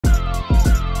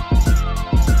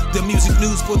The music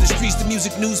news for the streets, the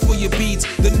music news for your beats,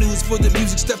 the news for the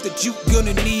music stuff that you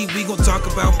gonna need. We gon' talk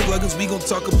about plugins, we gon'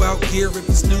 talk about gear. If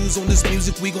it's news on this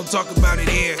music, we gon' talk about it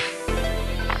here.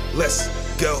 Let's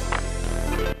go.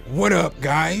 What up,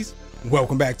 guys?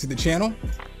 Welcome back to the channel.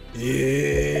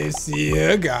 It's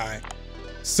your guy.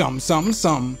 Some.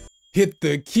 Hit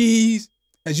the keys.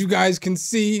 As you guys can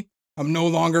see, I'm no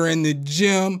longer in the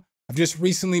gym. I've just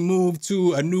recently moved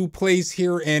to a new place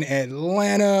here in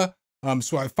Atlanta.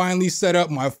 So I finally set up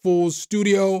my full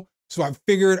studio. So I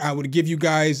figured I would give you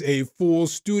guys a full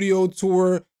studio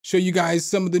tour, show you guys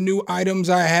some of the new items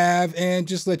I have, and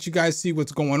just let you guys see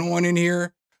what's going on in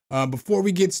here. Before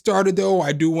we get started though,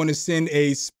 I do want to send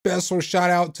a special shout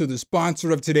out to the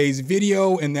sponsor of today's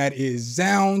video, and that is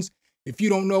Zounds. If you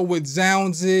don't know what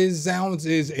Zounds is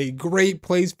a great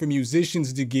place for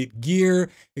musicians to get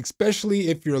gear, especially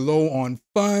if you're low on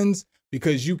funds,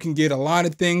 because you can get a lot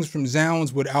of things from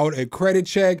Zounds without a credit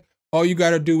check. All you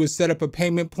gotta do is set up a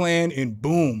payment plan and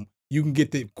boom, you can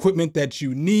get the equipment that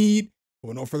you need.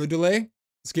 With no further delay,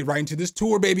 let's get right into this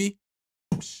tour, baby.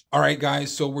 All right,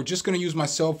 guys, so we're just gonna use my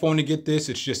cell phone to get this.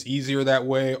 It's just easier that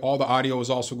way. All the audio is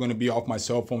also gonna be off my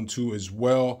cell phone too as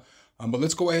well. But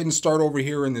let's go ahead and start over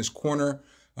here in this corner.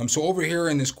 So over here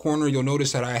in this corner, you'll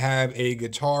notice that I have a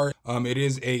guitar. It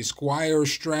is a Squire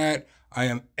Strat. I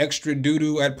am extra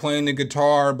doo-doo at playing the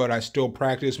guitar, but I still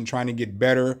practice. I'm trying to get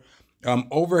better.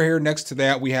 Over here next to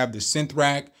that, we have the synth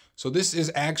rack. So this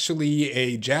is actually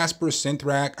a Jasper synth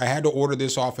rack. I had to order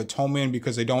this off of Toman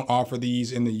because they don't offer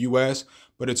these in the US,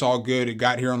 but it's all good. It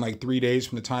got here in like 3 days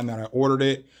from the time that I ordered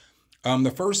it.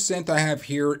 The first synth I have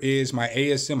here is my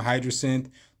ASM Hydrasynth.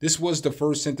 This was the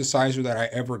first synthesizer that I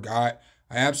ever got.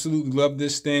 I absolutely love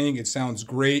this thing. It sounds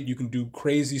great. You can do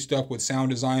crazy stuff with sound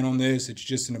design on this. It's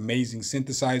just an amazing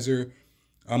synthesizer.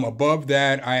 Above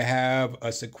that, I have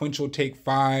a Sequential Take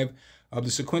 5. The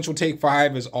Sequential Take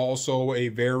 5 is also a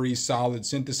very solid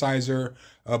synthesizer.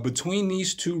 Between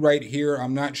these two right here,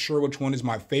 I'm not sure which one is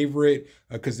my favorite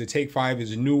because the Take 5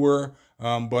 is newer,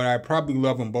 but I probably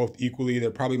love them both equally.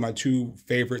 They're probably my two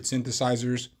favorite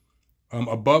synthesizers.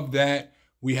 Above that,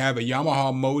 we have a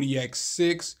Yamaha Modi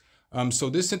X6. So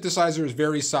this synthesizer is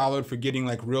very solid for getting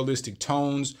like realistic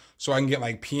tones. So I can get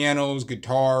like pianos,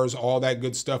 guitars, all that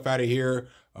good stuff out of here.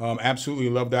 Absolutely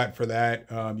love that for that.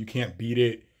 You can't beat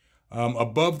it.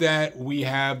 Above that, we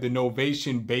have the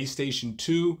Novation Bass Station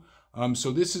 2.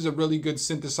 So this is a really good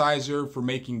synthesizer for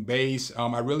making bass.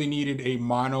 I really needed a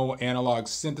mono analog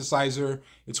synthesizer.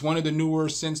 It's one of the newer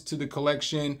synths to the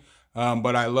collection,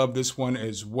 but I love this one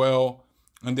as well.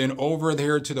 And then over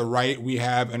there to the right, we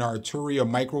have an Arturia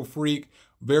Micro Freak.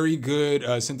 Very good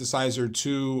synthesizer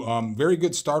too. Very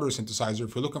good starter synthesizer.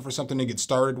 If you're looking for something to get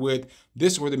started with,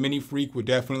 this or the Mini Freak would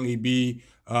definitely be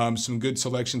some good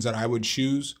selections that I would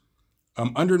choose.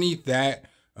 Underneath that,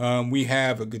 we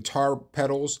have guitar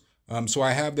pedals. So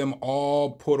I have them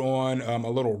all put on a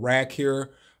little rack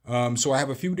here. So I have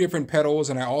a few different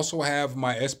pedals, and I also have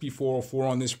my SP404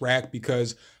 on this rack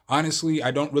because honestly,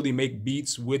 I don't really make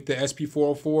beats with the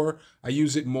SP404. I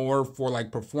use it more for like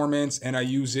performance, and I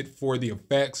use it for the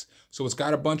effects. So it's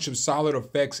got a bunch of solid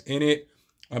effects in it.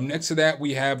 Next to that,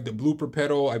 we have the Blooper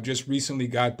pedal. I've just recently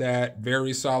got that.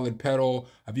 Very solid pedal.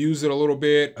 I've used it a little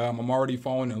bit. I'm already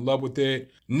falling in love with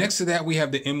it. Next to that, we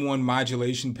have the M1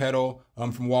 modulation pedal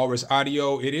from Walrus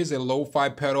Audio. It is a lo-fi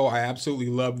pedal. I absolutely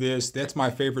love this. That's my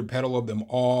favorite pedal of them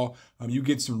all. You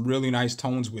get some really nice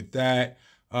tones with that.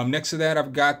 Next to that,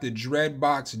 I've got the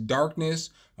Dreadbox Darkness.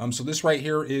 So this right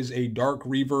here is a dark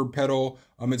reverb pedal.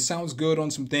 It sounds good on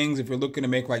some things if you're looking to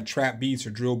make like trap beats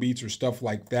or drill beats or stuff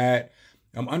like that.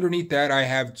 Underneath that, I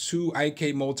have two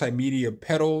IK Multimedia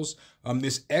pedals.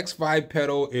 This X5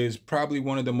 pedal is probably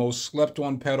one of the most slept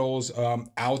on pedals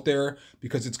out there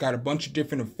because it's got a bunch of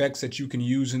different effects that you can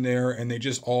use in there, and they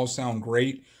just all sound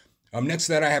great. Next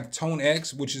to that, I have Tone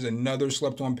X, which is another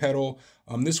slept on pedal.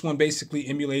 This one basically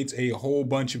emulates a whole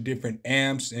bunch of different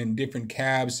amps and different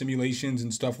cab simulations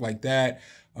and stuff like that.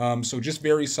 So just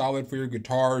very solid for your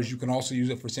guitars. You can also use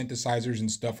it for synthesizers and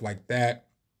stuff like that.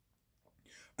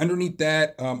 Underneath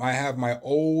that, I have my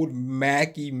old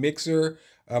Mackie mixer.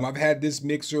 I've had this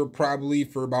mixer probably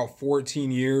for about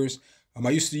 14 years. I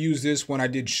used to use this when I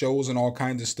did shows and all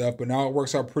kinds of stuff, but now it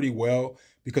works out pretty well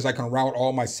because I can route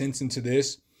all my synths into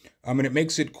this. And it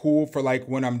makes it cool for like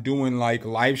when I'm doing like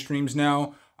live streams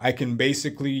now. I can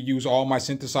basically use all my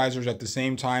synthesizers at the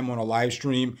same time on a live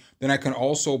stream. Then I can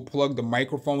also plug the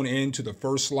microphone into the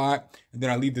first slot, and then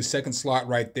I leave the second slot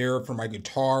right there for my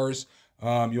guitars.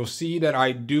 You'll see that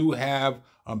I do have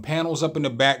panels up in the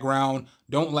background.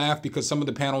 Don't laugh because some of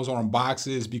the panels are on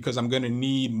boxes because I'm going to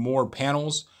need more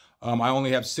panels. I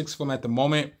only have 6 of them at the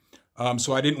moment.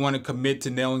 So I didn't want to commit to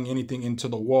nailing anything into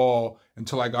the wall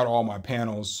until I got all my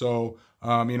panels. So,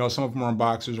 you know, some of them are in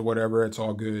boxes or whatever. It's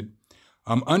all good.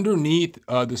 Underneath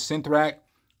the synth rack,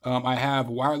 I have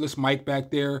a wireless mic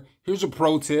back there. Here's a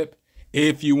pro tip.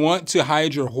 If you want to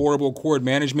hide your horrible cord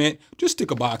management, just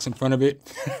stick a box in front of it.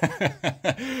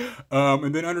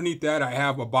 And then underneath that, I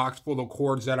have a box full of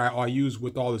cords that I use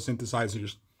with all the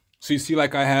synthesizers. So you see,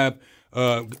 like I have,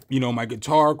 you know, my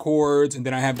guitar chords, and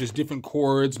then I have just different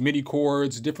chords, MIDI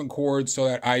chords, different chords, so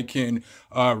that I can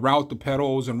route the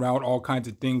pedals and route all kinds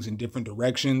of things in different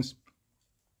directions.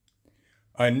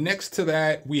 Next to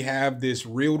that, we have this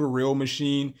reel-to-reel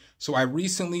machine. So I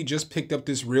recently just picked up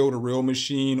this reel-to-reel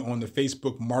machine on the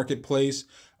Facebook Marketplace.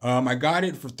 I got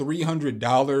it for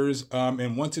 $300,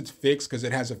 and once it's fixed, because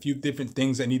it has a few different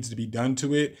things that needs to be done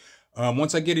to it,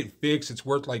 once I get it fixed, it's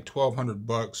worth like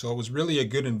 $1,200. So it was really a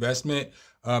good investment,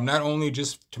 not only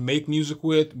just to make music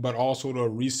with, but also to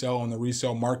resell on the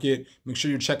resale market. Make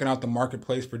sure you're checking out the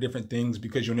marketplace for different things,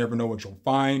 because you'll never know what you'll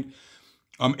find.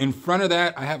 In front of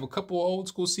that, I have a couple old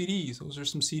school CDs. Those are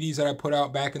some CDs that I put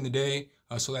out back in the day.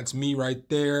 So that's me right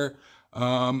there.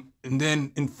 And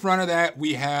then in front of that,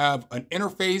 we have an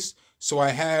interface. So I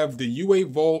have the UA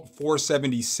Volt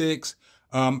 476.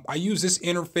 I use this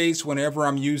interface whenever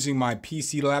I'm using my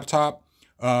PC laptop.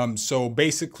 So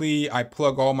basically, I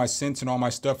plug all my synths and all my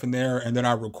stuff in there, and then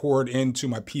I record into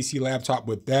my PC laptop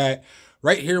with that.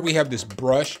 Right here, we have this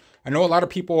brush. I know a lot of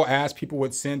people ask people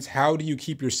with synths, how do you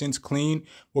keep your synths clean?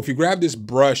 Well, if you grab this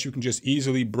brush, you can just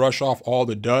easily brush off all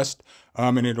the dust,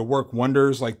 and it'll work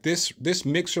wonders. Like this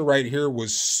mixer right here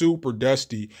was super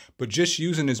dusty, but just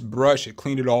using this brush, it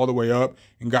cleaned it all the way up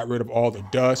and got rid of all the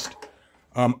dust.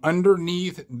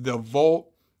 Underneath the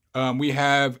Volt, we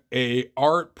have a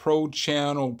Art Pro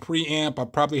Channel preamp. I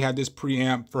probably had this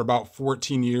preamp for about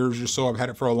 14 years or so. I've had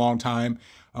it for a long time.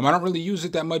 I don't really use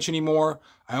it that much anymore.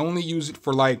 I only use it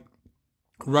for like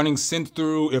running synth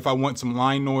through. If I want some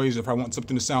line noise, if I want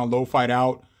something to sound lo-fi'd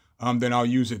out, then I'll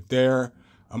use it there.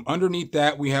 Underneath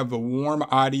that, we have the Warm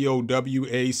Audio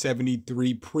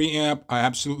WA73 preamp. I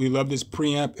absolutely love this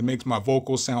preamp. It makes my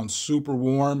vocals sound super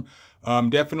warm.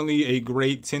 Definitely a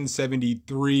great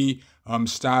 1073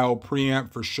 style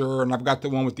preamp for sure. And I've got the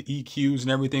one with the EQs and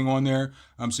everything on there.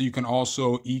 So you can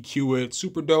also EQ it.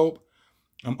 Super dope.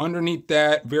 Underneath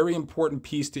that, very important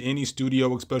piece to any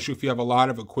studio, especially if you have a lot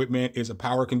of equipment, is a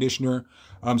power conditioner.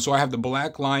 So I have the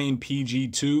Black Lion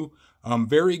PG2.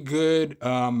 Very good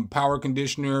power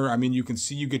conditioner. I mean, you can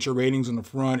see you get your ratings on the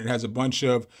front. It has a bunch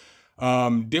of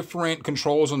different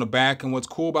controls on the back. And what's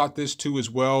cool about this too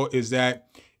as well is that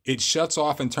it shuts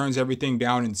off and turns everything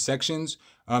down in sections.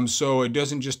 So it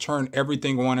doesn't just turn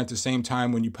everything on at the same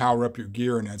time when you power up your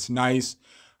gear, and that's nice.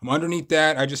 Underneath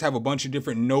that, I just have a bunch of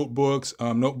different notebooks.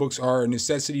 Notebooks are a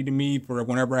necessity to me for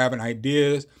whenever I have an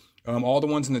idea. All the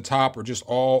ones in the top are just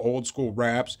all old school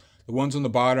raps. The ones on the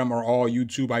bottom are all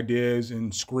YouTube ideas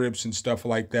and scripts and stuff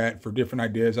like that for different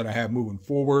ideas that I have moving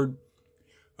forward.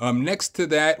 Next to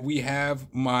that, we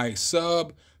have my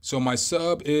sub. So my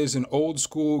sub is an old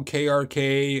school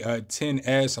KRK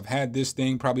 10S. I've had this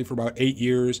thing probably for about 8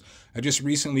 years. I just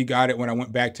recently got it when I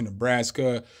went back to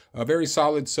Nebraska. A very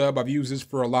solid sub. I've used this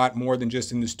for a lot more than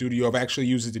just in the studio. I've actually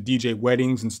used it to DJ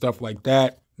weddings and stuff like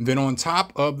that. And then on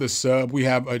top of the sub, we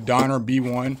have a Donner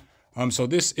B1. So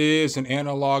this is an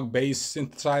analog-based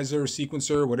synthesizer,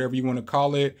 sequencer, whatever you want to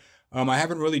call it. I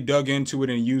haven't really dug into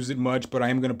it and used it much, but I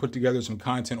am going to put together some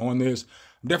content on this.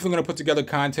 I'm definitely going to put together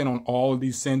content on all of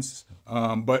these synths,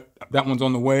 but that one's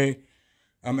on the way.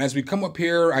 As we come up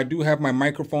here, I do have my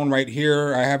microphone right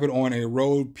here. I have it on a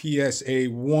Rode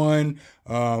PSA-1.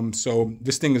 So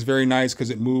this thing is very nice because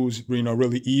it moves,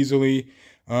 really easily.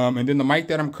 And then the mic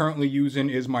that I'm currently using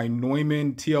is my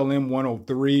Neumann TLM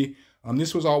 103.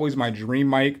 This was always my dream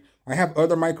mic. I have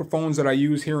other microphones that I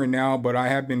use here and now, but I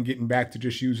have been getting back to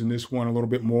just using this one a little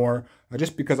bit more,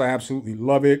 just because I absolutely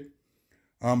love it.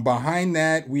 Behind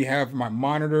that, we have my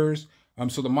monitors.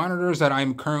 So the monitors that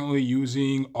I'm currently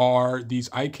using are these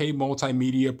IK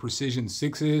Multimedia Precision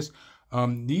 6s.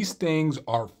 These things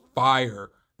are fire.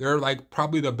 They're like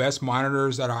probably the best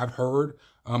monitors that I've heard.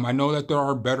 I know that there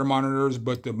are better monitors,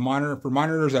 but for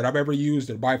monitors that I've ever used,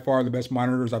 they're by far the best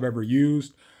monitors I've ever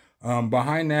used.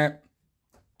 Behind that,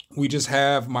 we just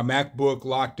have my MacBook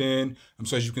locked in.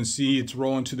 So as you can see, it's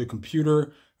rolling to the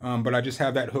computer, but I just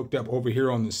have that hooked up over here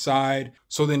on the side.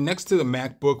 So then next to the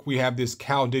MacBook, we have this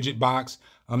CalDigit box.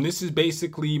 This is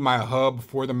basically my hub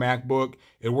for the MacBook.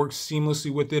 It works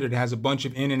seamlessly with it. It has a bunch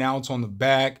of in and outs on the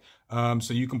back.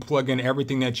 So you can plug in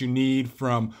everything that you need,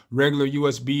 from regular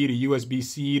USB to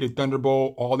USB-C to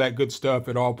Thunderbolt, all that good stuff.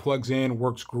 It all plugs in,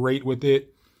 works great with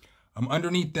it.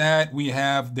 Underneath that, we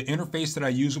have the interface that I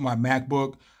use with my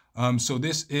MacBook. So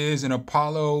this is an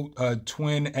Apollo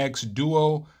Twin X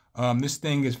Duo. This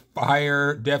thing is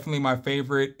fire, definitely my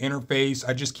favorite interface.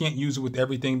 I just can't use it with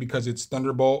everything because it's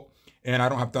Thunderbolt, and I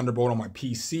don't have Thunderbolt on my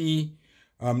PC.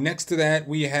 Next to that,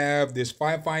 we have this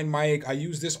Fi-Fi mic. I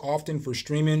use this often for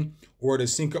streaming or to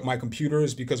sync up my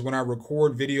computers because when I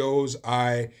record videos,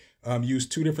 I use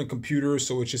two different computers,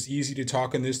 so it's just easy to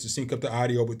talk in this to sync up the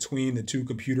audio between the two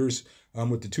computers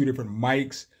with the two different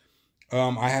mics.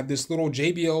 I have this little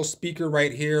JBL speaker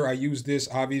right here. I use this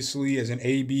obviously as an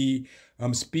AB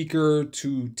speaker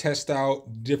to test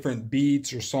out different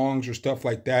beats or songs or stuff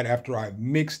like that after I've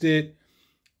mixed it.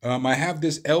 I have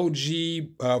this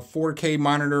LG 4K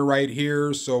monitor right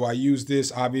here. So I use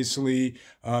this obviously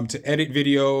to edit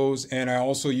videos. And I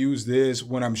also use this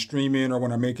when I'm streaming or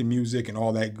when I'm making music and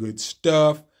all that good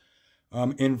stuff.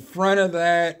 In front of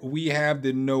that, we have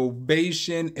the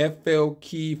Novation FL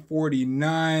Key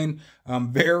 49.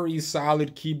 Very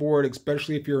solid keyboard,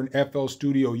 especially if you're an FL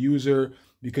Studio user,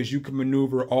 because you can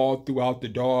maneuver all throughout the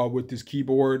DAW with this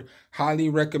keyboard. Highly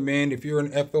recommend if you're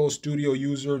an FL Studio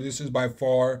user, this is by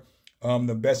far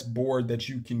the best board that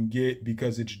you can get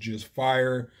because it's just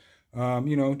fire.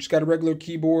 You know, just got a regular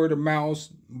keyboard, a mouse,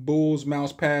 Boole's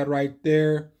mouse pad right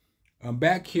there.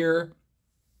 Back here,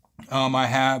 I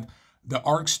have the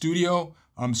Arc Studio.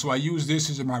 So I use this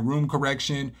as my room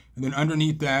correction. And then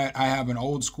underneath that, I have an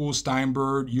old school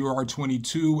Steinberg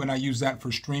UR22, and I use that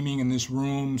for streaming in this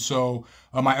room. So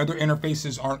my other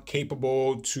interfaces aren't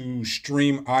capable to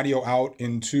stream audio out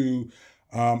into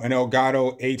an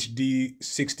Elgato HD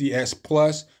 60S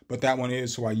Plus, but that one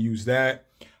is, so I use that.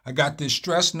 I got this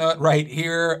stress nut right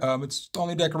here. It's the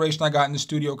only decoration I got in the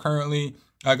studio currently.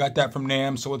 I got that from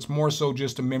NAMM, so it's more so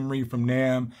just a memory from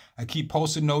NAMM. I keep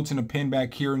post-it notes and a pen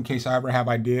back here in case I ever have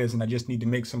ideas and I just need to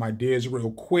make some ideas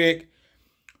real quick.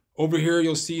 Over here,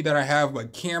 you'll see that I have a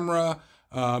camera.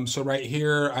 So right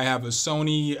here, I have a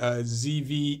Sony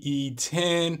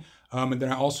ZV-E10. And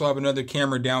then I also have another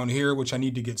camera down here, which I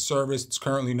need to get serviced. It's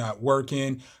currently not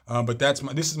working, but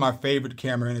this is my favorite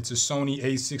camera, and it's a Sony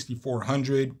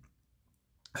A6400.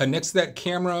 Next to that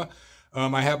camera,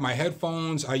 I have my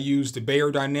headphones. I use the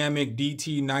Beyerdynamic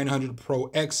DT900 Pro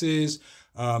X's.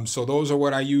 So those are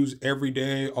what I use every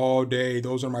day, all day.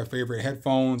 Those are my favorite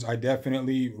headphones. I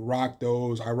definitely rock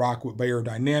those. I rock with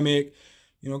Beyerdynamic.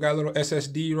 You know, got a little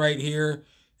SSD right here.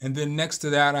 And then next to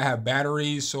that, I have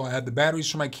batteries. So I have the batteries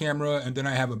for my camera, and then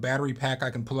I have a battery pack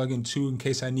I can plug into in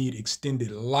case I need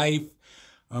extended life.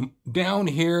 Down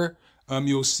here,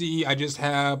 you'll see I just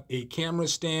have a camera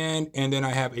stand, and then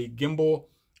I have a gimbal.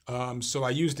 So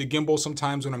I use the gimbal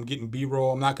sometimes when I'm getting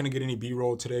B-roll. I'm not going to get any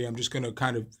B-roll today. I'm just going to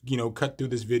kind of, you know, cut through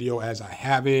this video as I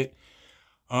have it.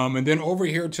 And then over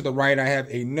here to the right, I have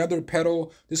another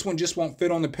pedal. This one just won't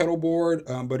fit on the pedal board,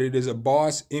 but it is a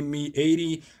Boss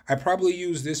ME80. I probably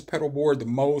use this pedal board the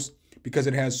most because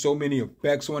it has so many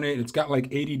effects on it. It's got like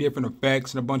 80 different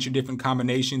effects and a bunch of different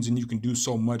combinations, and you can do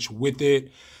so much with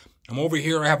it. Over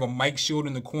here, I have a mic shield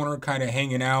in the corner kind of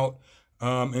hanging out.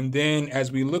 And then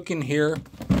as we look in here,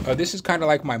 this is kind of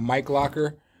like my mic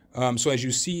locker. So as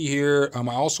you see here, I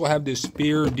also have this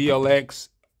Sphere DLX.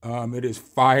 It is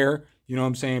fire. You know what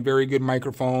I'm saying? Very good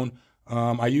microphone.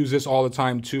 I use this all the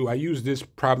time too. I use this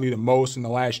probably the most in the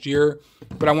last year,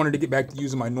 but I wanted to get back to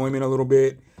using my Neumann a little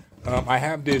bit. I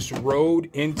have this Rode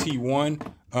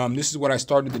NT1. This is what I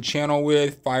started the channel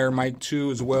with. Fire mic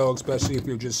 2 as well, especially if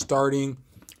you're just starting.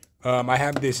 I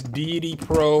have this Deity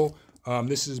Pro.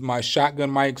 This is my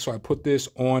shotgun mic, so I put this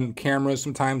on camera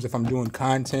sometimes if I'm doing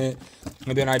content.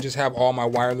 And then I just have all my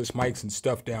wireless mics and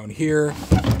stuff down here.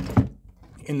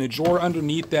 In the drawer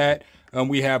underneath that,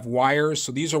 we have wires.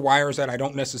 So these are wires that I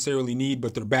don't necessarily need,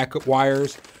 but they're backup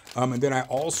wires. And then I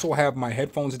also have my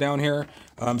headphones down here.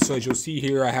 So as you'll see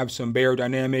here, I have some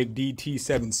Beyerdynamic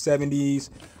DT770s.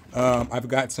 I've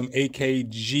got some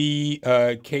AKG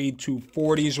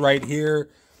K240s right here.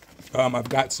 I've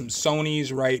got some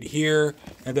Sonys right here.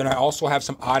 And then I also have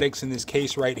some Audix in this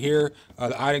case right here.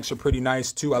 The Audix are pretty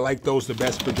nice too. I like those the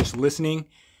best for just listening.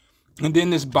 And then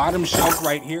this bottom shelf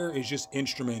right here is just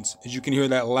instruments. As you can hear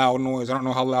that loud noise. I don't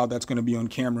know how loud that's going to be on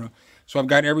camera. So I've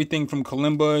got everything from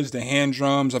kalimbas to hand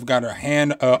drums. I've got a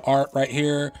hand art right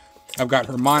here. I've got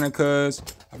harmonicas.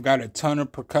 I've got a ton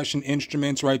of percussion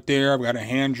instruments right there. I've got a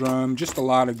hand drum. Just a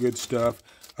lot of good stuff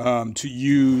to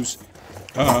use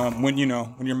when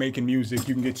you're making music.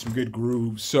 You can get some good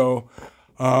grooves. So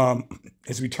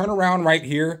as we turn around right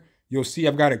here, you'll see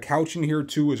I've got a couch in here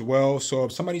too as well. So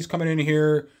if somebody's coming in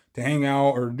here to hang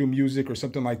out or do music or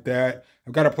something like that,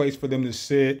 I've got a place for them to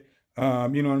sit, you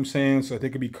know what I'm saying? So they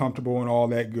could be comfortable and all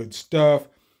that good stuff.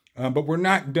 But we're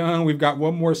not done. We've got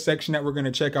one more section that we're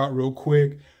gonna check out real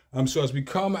quick. So as we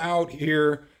come out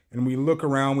here and we look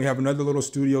around, we have another little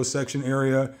studio section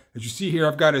area. As you see here,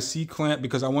 I've got a C-clamp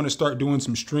because I want to start doing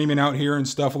some streaming out here and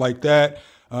stuff like that.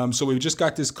 So we've just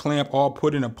got this clamp all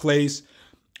put into place.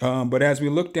 But as we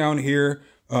look down here,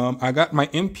 I got my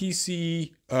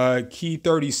MPC Key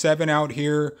 37 out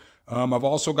here. I've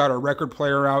also got a record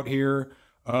player out here.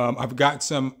 I've got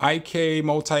some IK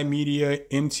multimedia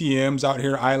MTMs out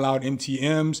here, iLoud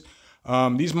MTMs.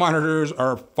 These monitors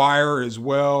are fire as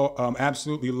well.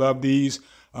 Absolutely love these.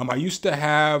 I used to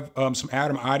have some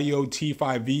Atom Audio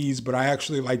T5Vs, but I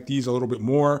actually like these a little bit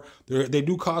more. They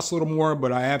do cost a little more,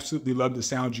 but I absolutely love the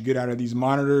sound you get out of these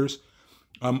monitors.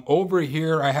 Over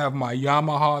here, I have my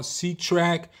Yamaha Seek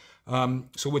Track.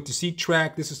 So with the Seek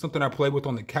Track, this is something I play with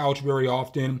on the couch very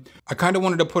often. I kind of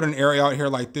wanted to put an area out here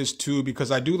like this too,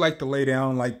 because I do like to lay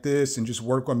down like this and just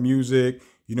work on music,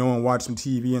 you know, and watch some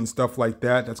TV and stuff like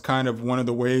that. That's kind of one of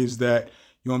the ways that,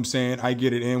 you know what I'm saying, I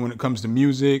get it in when it comes to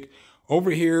music.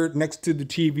 Over here next to the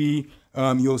TV,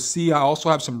 you'll see I also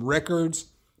have some records.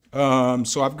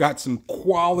 So I've got some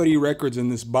quality records in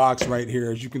this box right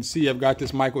here. As you can see, I've got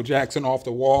this Michael Jackson Off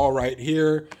the Wall right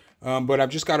here. But I've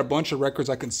just got a bunch of records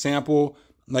I can sample,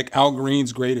 like Al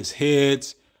Green's Greatest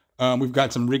Hits. We've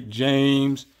got some Rick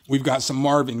James. We've got some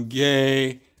Marvin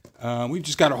Gaye. We've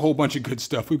just got a whole bunch of good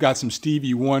stuff. We've got some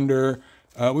Stevie Wonder.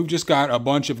 We've just got a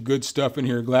bunch of good stuff in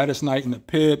here. Gladys Knight and the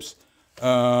Pips,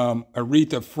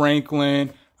 Aretha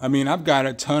Franklin. I mean, I've got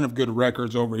a ton of good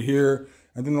records over here.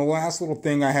 And then the last little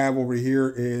thing I have over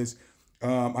here is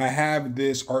I have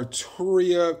this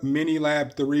Arturia Mini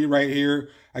Lab 3 right here.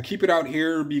 I keep it out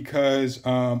here because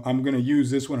I'm going to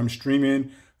use this when I'm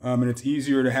streaming. And it's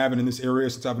easier to have it in this area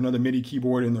since I have another MIDI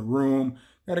keyboard in the room.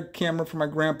 Got a camera for my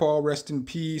grandpa, rest in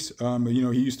peace. You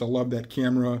know, he used to love that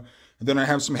camera. And then I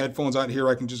have some headphones out here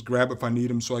I can just grab if I need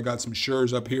them. So I got some Shure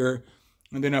up here.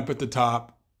 And then up at the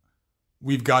top,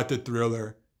 we've got the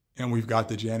Thriller and we've got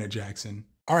the Janet Jackson.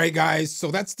 All right, guys,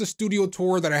 so that's the studio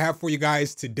tour that I have for you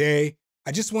guys today.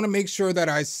 I just want to make sure that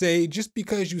I say, just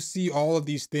because you see all of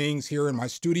these things here in my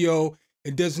studio,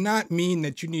 it does not mean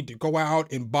that you need to go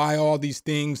out and buy all these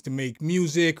things to make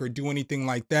music or do anything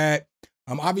like that.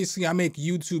 Obviously, I make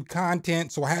YouTube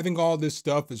content, so having all this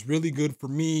stuff is really good for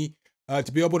me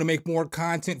to be able to make more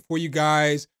content for you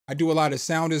guys. I do a lot of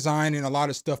sound design and a lot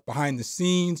of stuff behind the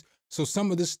scenes. So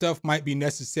some of this stuff might be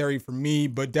necessary for me,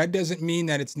 but that doesn't mean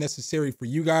that it's necessary for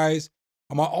you guys.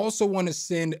 I also want to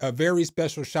send a very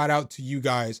special shout out to you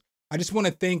guys. I just want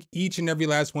to thank each and every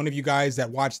last one of you guys that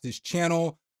watch this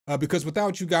channel, because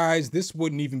without you guys, this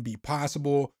wouldn't even be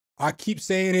possible. I keep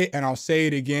saying it and I'll say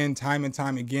it again, time and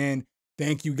time again.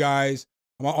 Thank you guys.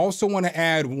 I also want to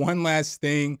add one last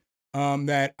thing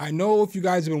that I know if you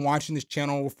guys have been watching this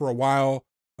channel for a while,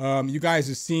 you guys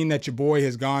have seen that your boy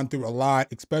has gone through a lot,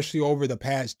 especially over the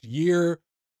past year.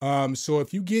 So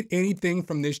if you get anything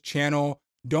from this channel,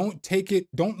 don't take it,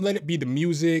 don't let it be the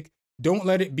music, don't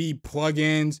let it be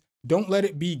plugins, don't let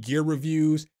it be gear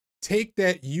reviews. Take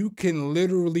that you can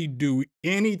literally do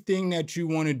anything that you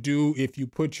want to do if you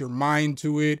put your mind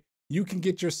to it. You can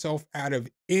get yourself out of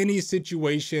any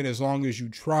situation as long as you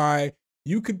try.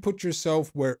 You can put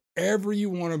yourself wherever you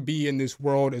want to be in this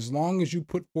world as long as you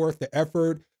put forth the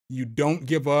effort. You don't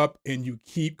give up and you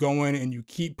keep going and you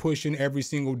keep pushing every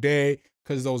single day,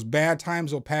 because those bad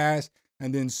times will pass.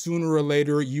 And then sooner or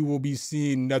later, you will be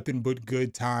seeing nothing but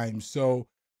good times. So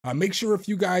make sure if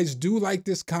you guys do like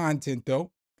this content,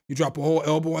 though, you drop a whole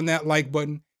elbow on that like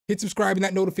button, hit subscribe and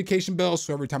that notification bell.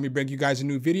 So every time we bring you guys a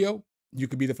new video, you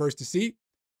could be the first to see.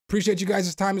 Appreciate you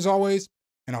guys' time as always.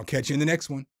 And I'll catch you in the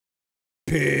next one.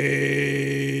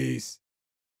 Peace.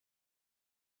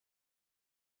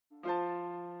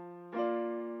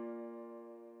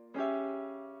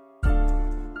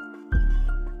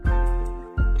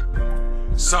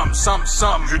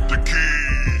 Some, hit the key.